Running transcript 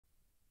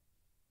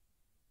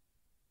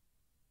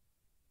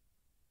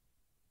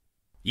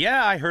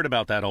Yeah, I heard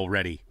about that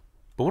already.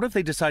 But what if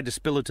they decide to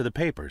spill it to the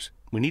papers?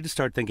 We need to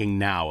start thinking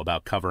now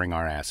about covering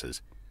our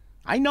asses.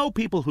 I know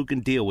people who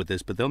can deal with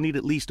this, but they'll need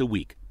at least a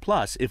week.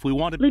 Plus, if we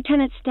want to...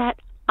 Lieutenant Stat,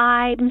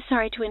 I'm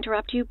sorry to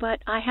interrupt you,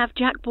 but I have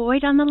Jack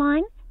Boyd on the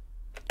line.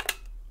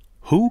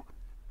 Who?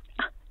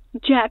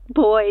 Jack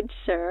Boyd,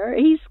 sir.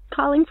 He's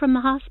calling from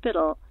the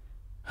hospital.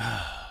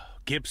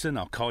 Gibson,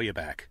 I'll call you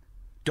back.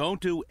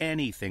 Don't do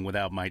anything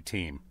without my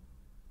team.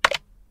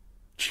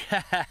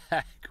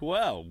 Jack,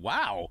 well,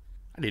 wow.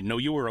 I didn't know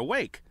you were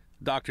awake.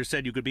 Doctor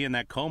said you could be in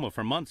that coma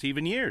for months,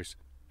 even years.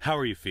 How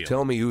are you feeling?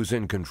 Tell me who's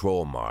in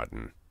control,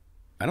 Martin.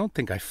 I don't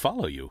think I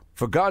follow you.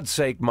 For God's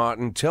sake,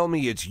 Martin, tell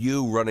me it's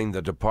you running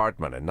the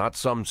department and not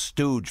some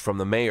stooge from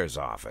the mayor's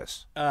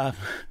office.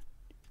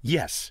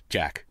 Yes,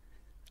 Jack.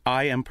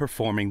 I am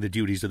performing the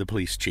duties of the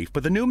police chief,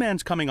 but the new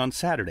man's coming on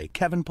Saturday,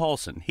 Kevin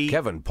Paulson.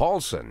 Kevin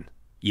Paulson?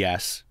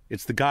 Yes,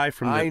 it's the guy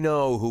from the... I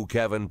know who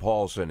Kevin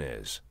Paulson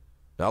is.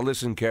 Now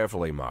listen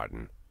carefully,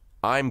 Martin.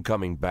 I'm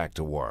coming back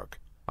to work.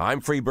 I'm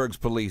Freeburg's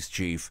police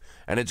chief,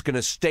 and it's going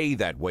to stay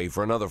that way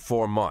for another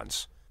 4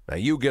 months. Now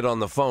you get on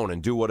the phone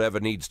and do whatever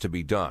needs to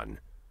be done.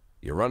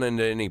 You run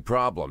into any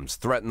problems,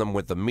 threaten them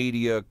with the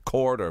media,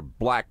 court, or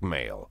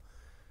blackmail.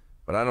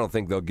 But I don't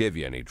think they'll give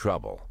you any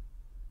trouble.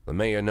 The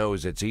mayor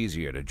knows it's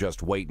easier to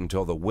just wait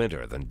until the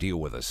winter than deal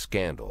with a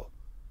scandal.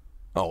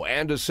 Oh,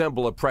 and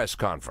assemble a press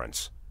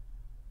conference.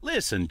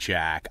 Listen,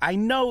 Jack, I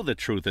know the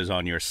truth is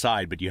on your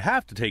side, but you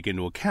have to take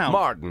into account...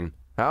 Martin,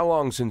 how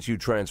long since you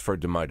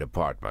transferred to my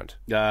department?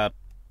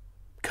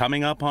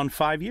 Coming up on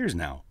 5 years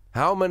now.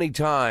 How many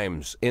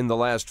times in the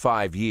last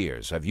 5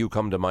 years have you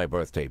come to my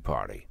birthday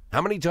party?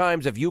 How many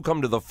times have you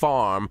come to the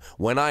farm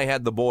when I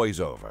had the boys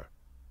over?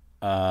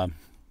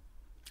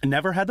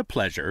 Never had the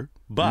pleasure,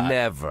 but...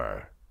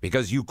 Never.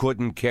 Because you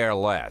couldn't care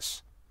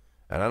less.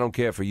 And I don't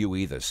care for you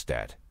either,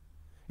 Stat.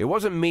 It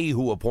wasn't me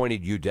who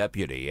appointed you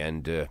deputy,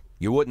 and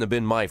you wouldn't have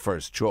been my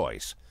first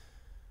choice.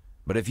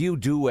 But if you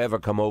do ever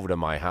come over to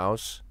my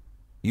house,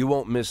 you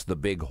won't miss the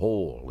big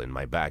hole in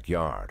my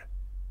backyard.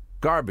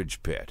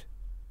 Garbage pit.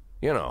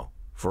 You know,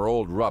 for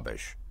old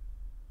rubbish.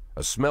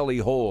 A smelly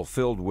hole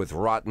filled with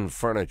rotten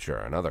furniture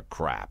and other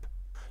crap.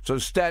 So,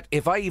 Stat,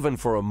 if I even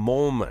for a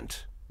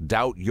moment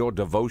doubt your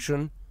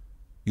devotion,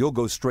 you'll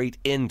go straight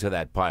into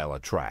that pile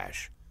of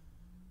trash.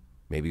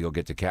 Maybe you'll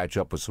get to catch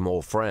up with some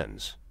old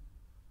friends.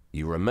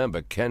 You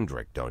remember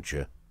Kendrick, don't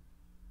you?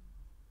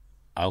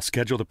 I'll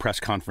schedule the press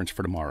conference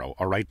for tomorrow,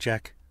 all right,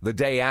 Jack? The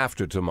day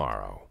after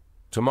tomorrow.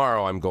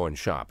 Tomorrow I'm going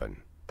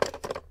shopping.